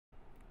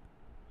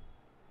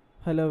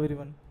Hello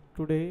everyone.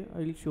 Today I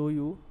will show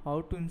you how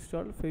to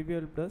install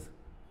Faveo Helpdesk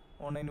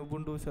on an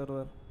Ubuntu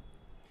server.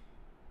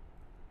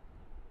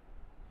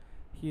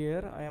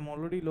 Here I am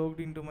already logged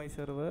into my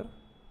server.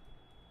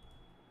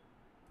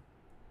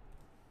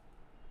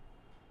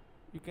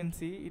 You can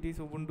see it is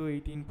Ubuntu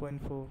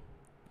 18.4.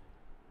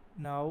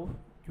 Now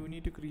you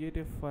need to create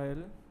a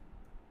file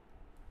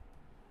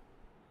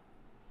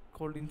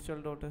called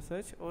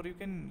install.sh, or you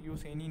can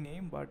use any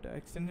name, but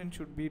extension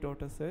should be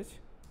 .sh.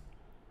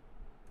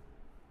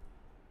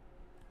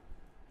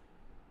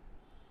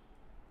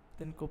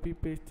 Then copy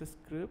paste the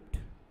script,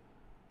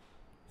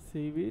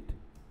 save it.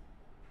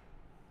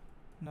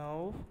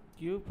 Now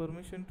give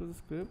permission to the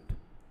script,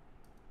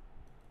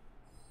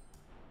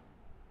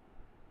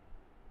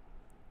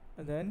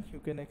 and then you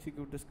can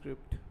execute the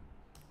script.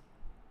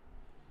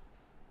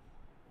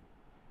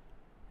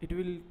 It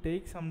will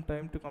take some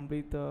time to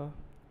complete the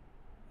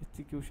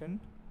execution,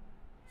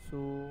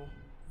 so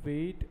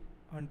wait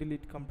until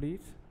it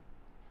completes.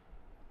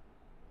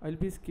 I'll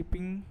be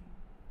skipping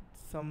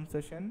some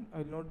session. I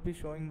will not be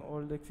showing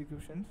all the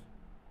executions.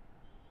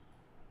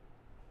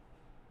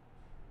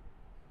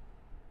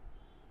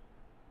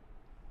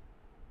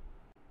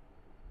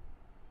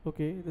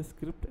 Okay, the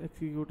script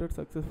executed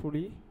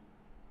successfully.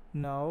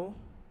 Now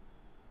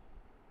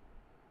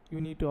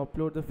you need to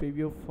upload the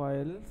Faveo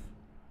files.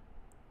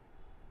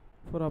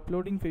 For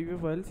uploading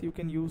Faveo files, you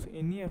can use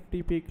any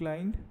FTP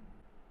client.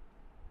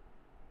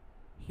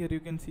 Here you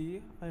can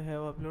see I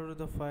have uploaded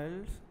the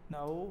files.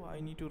 Now I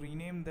need to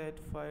rename that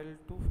file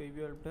to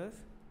Faveo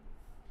Helpdesk.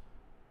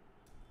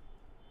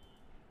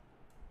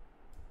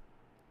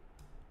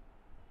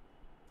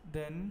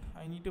 Then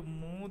I need to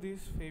move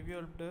this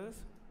Faveo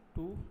Helpdesk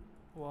to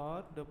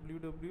var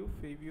www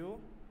Faveo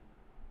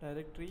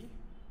directory.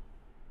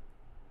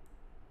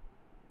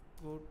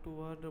 Go to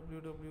var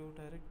www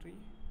directory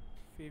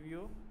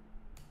Faveo.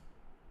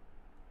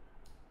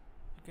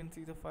 You can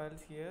see the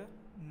files here.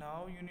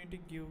 Now you need to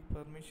give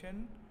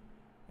permission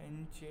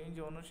and change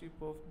ownership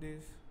of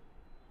these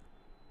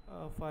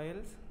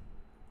files,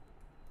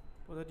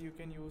 so that you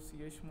can use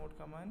chmod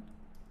command.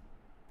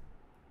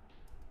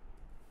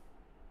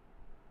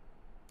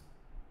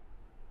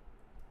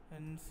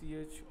 And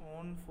ch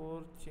on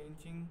for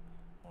changing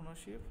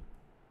ownership.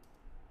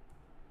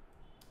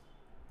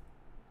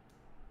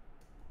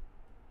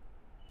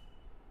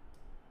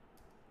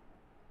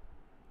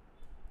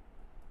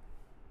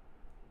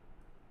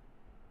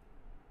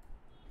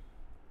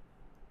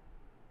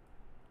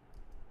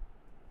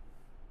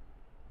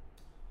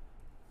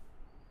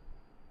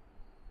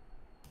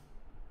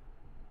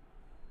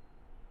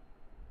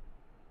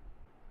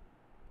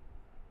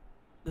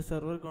 The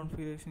server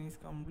configuration is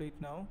complete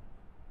now.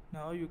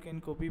 Now you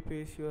can copy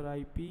paste your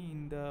IP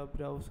in the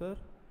browser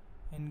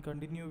and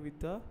continue with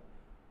the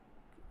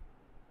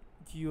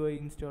GUI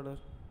installer.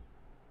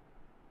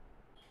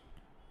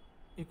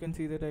 You can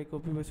see that I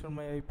copy pasted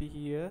my IP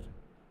here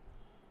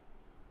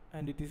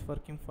and it is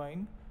working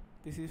fine.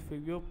 This is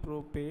Faveo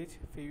Pro page.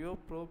 Faveo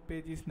Pro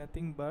page is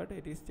nothing but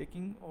it is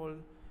checking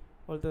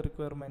all the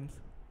requirements.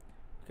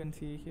 You can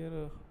see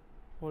here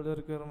all the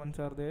requirements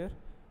are there.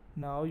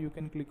 Now you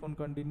can click on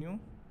continue.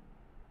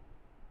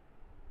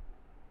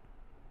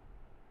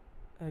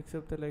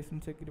 Accept the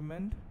license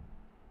agreement.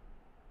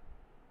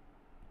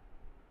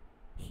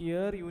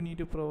 Here you need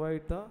to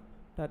provide the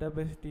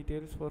database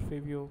details for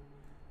Faveo.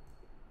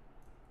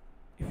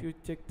 If you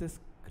check the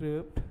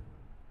script,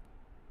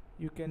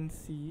 you can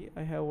see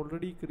I have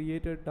already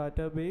created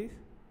database,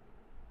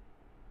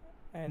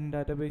 and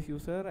database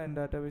user and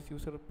database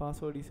user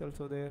password is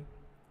also there.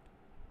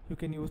 You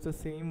can use the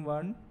same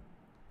one.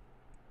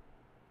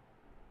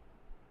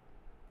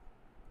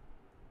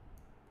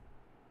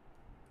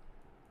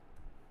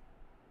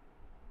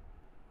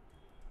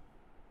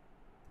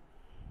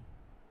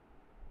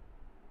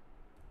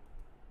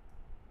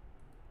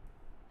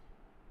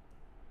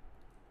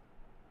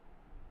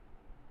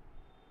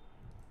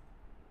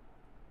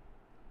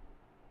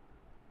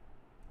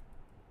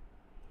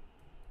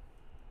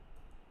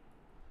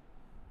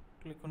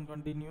 Click on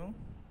continue.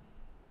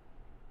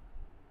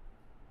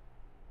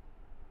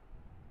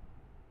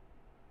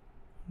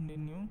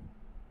 Continue.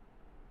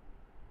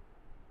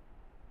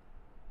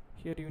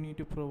 Here you need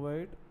to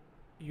provide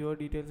your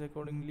details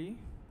accordingly.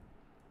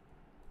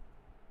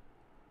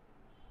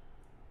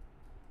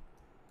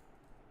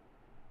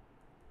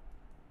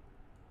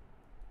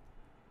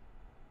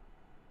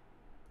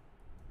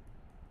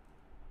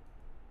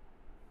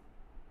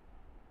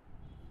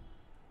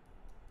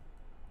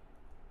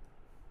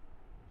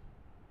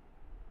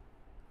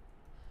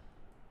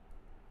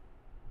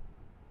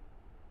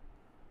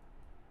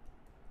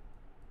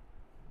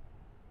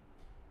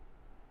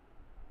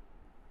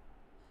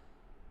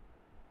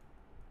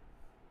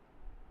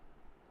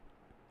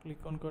 Click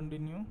on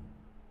continue.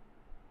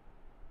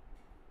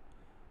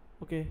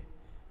 Okay,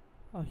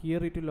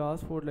 here it will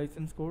ask for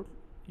license code.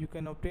 You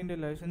can obtain the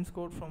license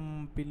code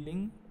from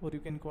billing, or you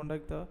can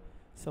contact the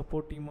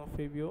support team of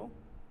Faveo.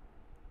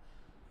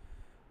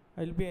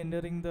 I'll be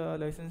entering the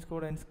license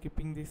code and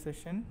skipping this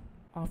session.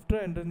 After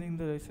entering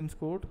the license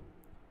code,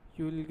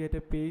 you will get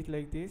a page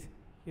like this.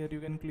 Here you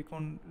can click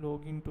on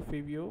login to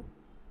Faveo,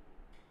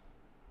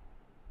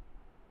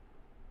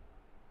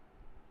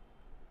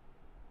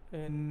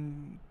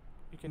 and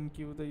you can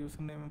give the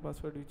username and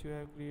password which you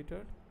have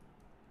created.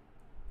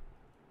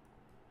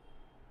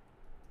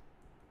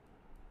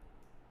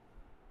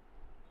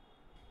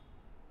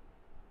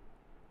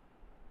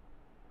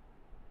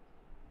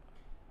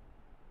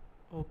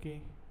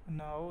 Okay,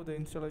 now the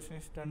installation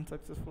is done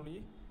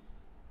successfully.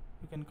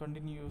 You can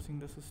continue using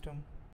the system.